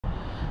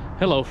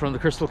Hello from the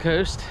Crystal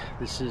Coast.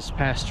 This is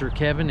Pastor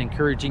Kevin,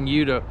 encouraging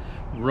you to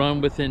run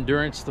with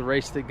endurance the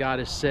race that God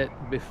has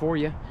set before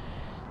you.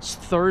 It's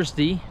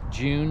Thursday,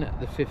 June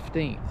the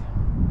 15th.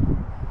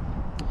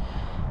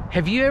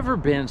 Have you ever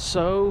been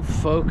so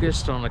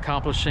focused on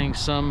accomplishing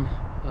some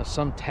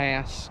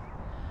task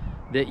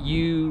that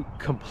you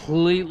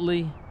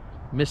completely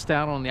missed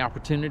out on the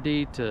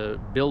opportunity to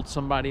build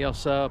somebody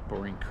else up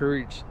or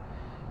encourage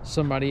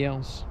somebody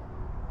else?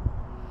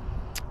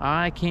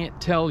 I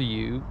can't tell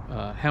you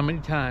how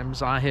many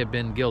times I have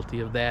been guilty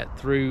of that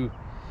through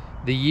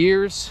the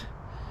years.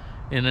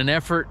 In an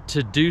effort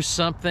to do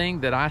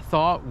something that I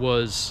thought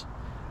was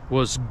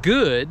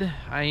good,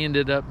 I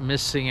ended up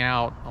missing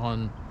out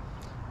on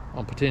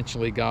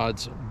potentially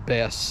God's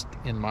best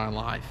in my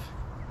life.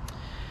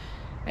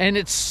 And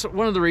it's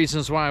one of the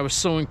reasons why I was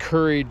so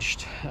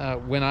encouraged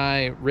when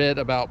I read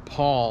about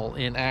Paul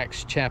in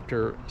Acts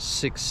chapter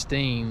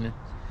 16.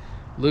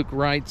 Luke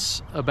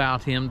writes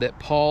about him that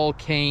Paul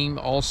came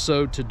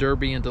also to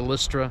Derbe and to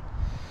Lystra.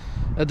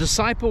 A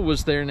disciple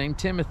was there named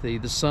Timothy,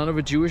 the son of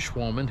a Jewish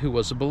woman who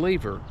was a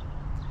believer,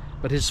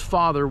 but his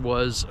father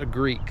was a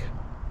Greek.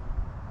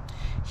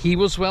 He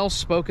was well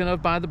spoken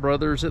of by the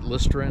brothers at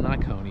Lystra and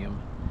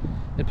Iconium.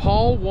 And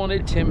Paul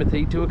wanted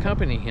Timothy to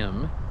accompany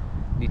him.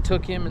 He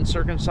took him and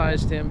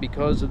circumcised him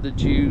because of the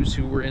Jews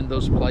who were in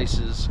those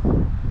places,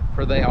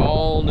 for they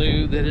all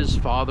knew that his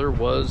father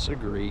was a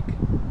Greek.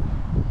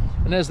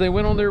 And as they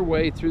went on their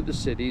way through the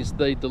cities,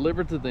 they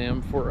delivered to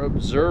them for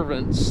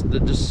observance the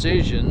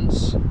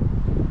decisions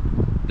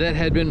that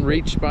had been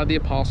reached by the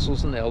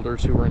apostles and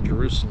elders who were in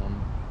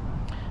Jerusalem.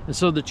 And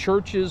so the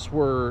churches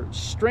were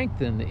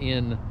strengthened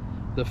in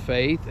the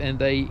faith, and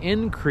they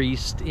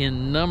increased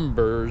in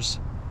numbers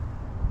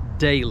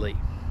daily.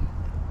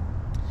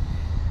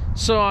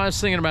 So I was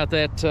thinking about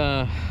that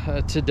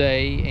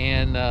today,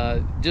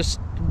 and just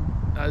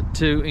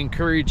to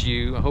encourage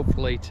you,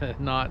 hopefully to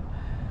not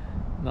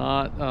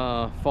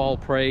fall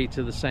prey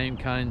to the same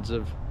kinds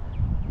of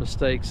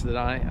mistakes that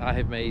I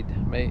have made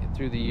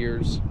through the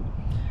years.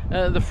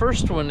 The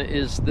first one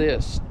is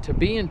this: to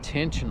be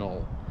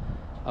intentional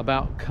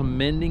about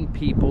commending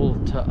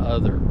people to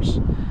others.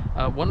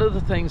 One of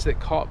the things that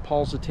caught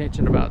Paul's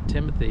attention about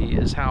Timothy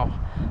is how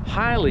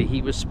highly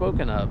he was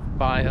spoken of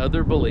by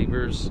other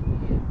believers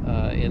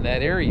in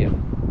that area.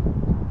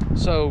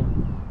 So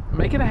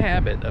make it a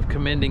habit of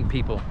commending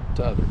people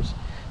to others.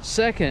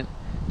 Second,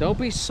 don't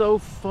be so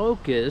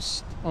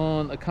focused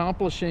on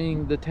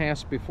accomplishing the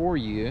task before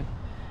you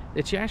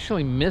that you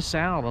actually miss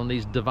out on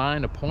these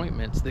divine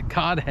appointments that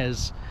God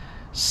has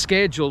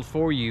scheduled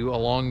for you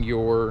along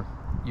your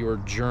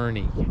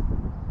journey.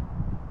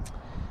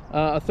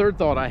 A third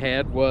thought I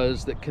had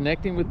was that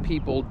connecting with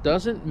people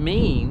doesn't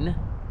mean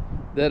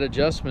that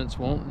adjustments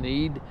won't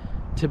need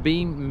to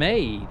be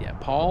made.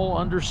 Paul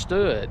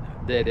understood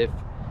that if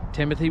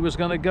Timothy was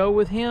going to go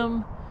with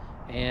him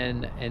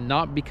and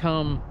not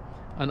become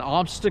an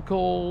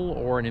obstacle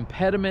or an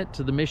impediment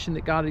to the mission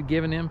that God had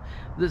given him,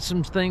 that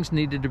some things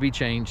needed to be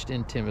changed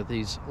in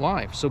Timothy's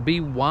life. So be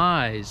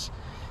wise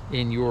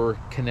in your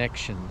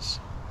connections.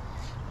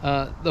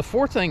 The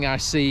fourth thing I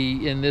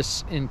see in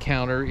this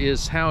encounter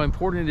is how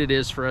important it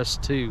is for us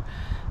to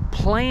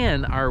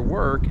plan our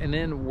work and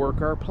then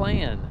work our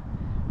plan.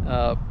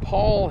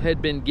 Paul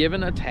had been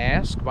given a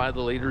task by the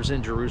leaders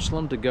in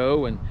Jerusalem to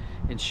go and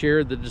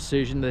share the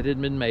decision that had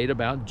been made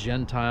about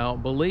Gentile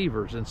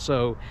believers. And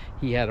so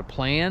he had a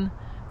plan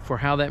for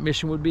how that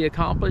mission would be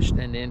accomplished,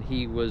 and then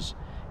he was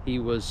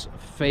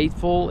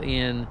faithful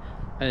in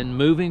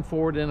moving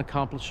forward and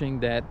accomplishing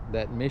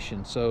that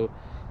mission. So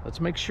let's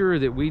make sure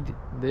that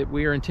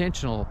we are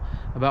intentional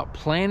about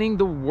planning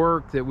the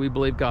work that we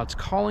believe God's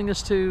calling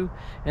us to,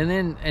 and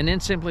then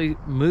simply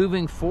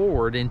moving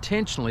forward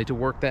intentionally to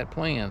work that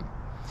plan.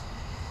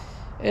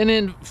 And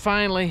then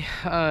finally,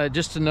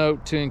 just a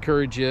note to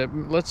encourage you,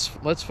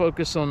 let's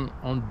focus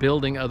on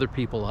building other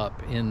people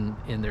up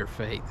in their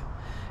faith.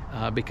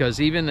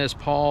 Because even as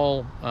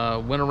Paul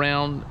went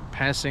around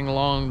passing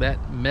along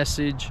that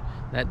message,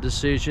 that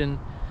decision,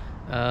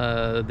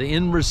 the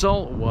end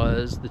result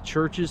was the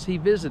churches he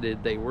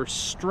visited, they were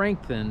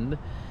strengthened,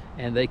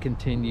 and they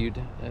continued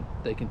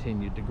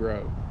to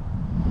grow.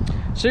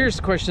 So here's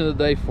the question of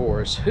the day for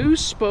us: who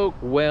spoke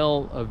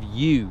well of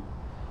you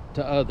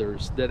to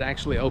others that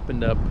actually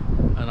opened up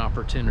an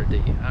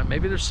opportunity?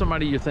 Maybe there's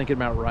somebody you're thinking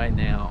about right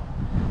now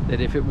that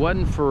if it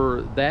wasn't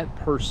for that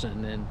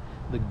person and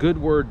the good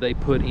word they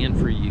put in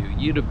for you,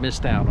 you'd have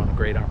missed out on a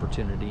great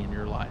opportunity in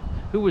your life.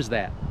 Who was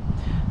that?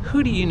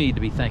 Who do you need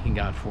to be thanking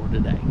God for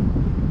today?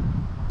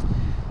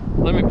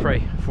 Let me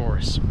pray for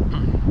us.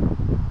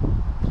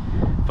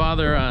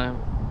 Father,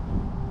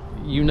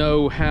 you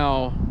know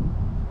how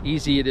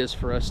easy it is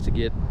for us to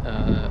get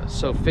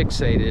so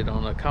fixated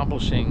on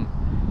accomplishing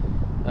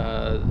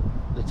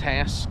the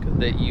task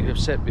that you have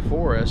set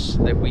before us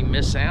that we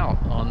miss out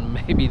on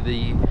maybe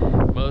the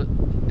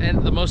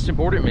most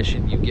important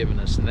mission you've given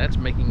us, and that's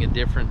making a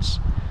difference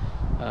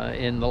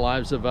in the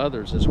lives of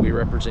others as we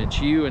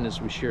represent you and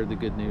as we share the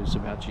good news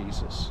about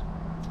Jesus.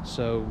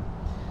 So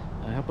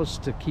Help us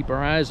to keep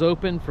our eyes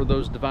open for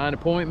those divine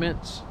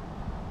appointments,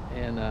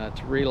 and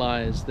to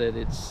realize that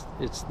it's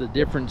the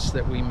difference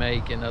that we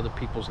make in other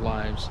people's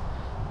lives.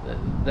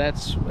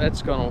 That's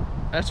what's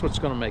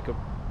gonna make a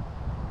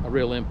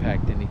real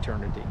impact in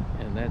eternity,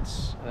 and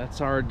that's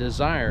our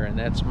desire, and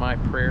that's my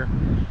prayer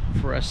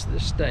for us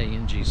this day,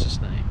 in Jesus'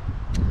 name.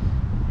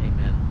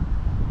 Amen.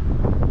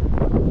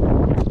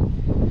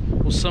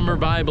 Well, Summer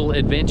Bible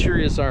Adventure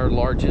is our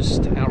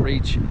largest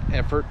outreach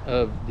effort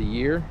of the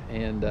year,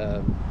 and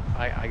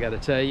I got to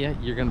tell you,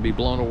 you're going to be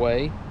blown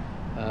away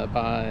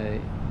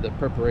by the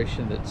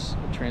preparation that's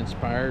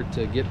transpired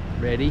to get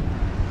ready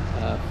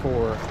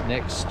for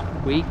next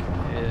week.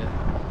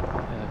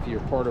 If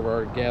you're part of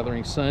our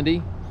Gathering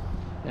Sunday,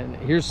 and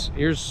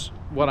here's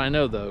what I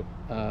know though,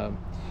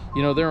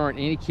 you know, there aren't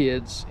any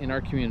kids in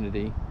our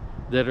community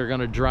that are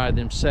going to drive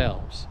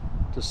themselves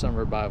to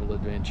Summer Bible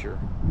Adventure.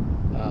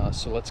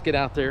 So let's get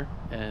out there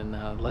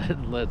and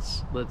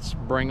let's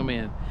bring them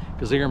in,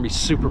 because they're going to be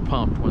super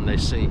pumped when they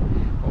see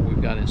what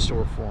we've got in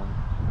store for them.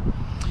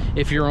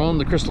 If you're on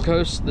the Crystal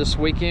Coast this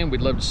weekend,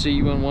 we'd love to see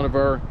you in one of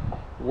our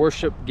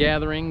worship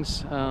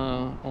gatherings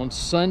on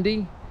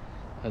Sunday.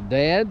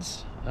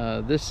 Dads,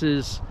 this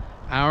is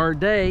our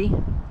day,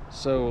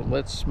 so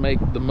let's make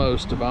the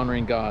most of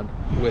honoring God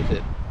with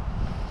it.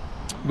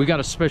 We got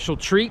a special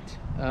treat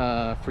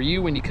for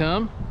you when you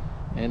come,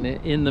 and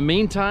in the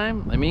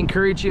meantime, let me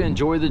encourage you,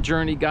 enjoy the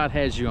journey God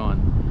has you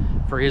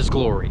on for His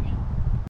glory.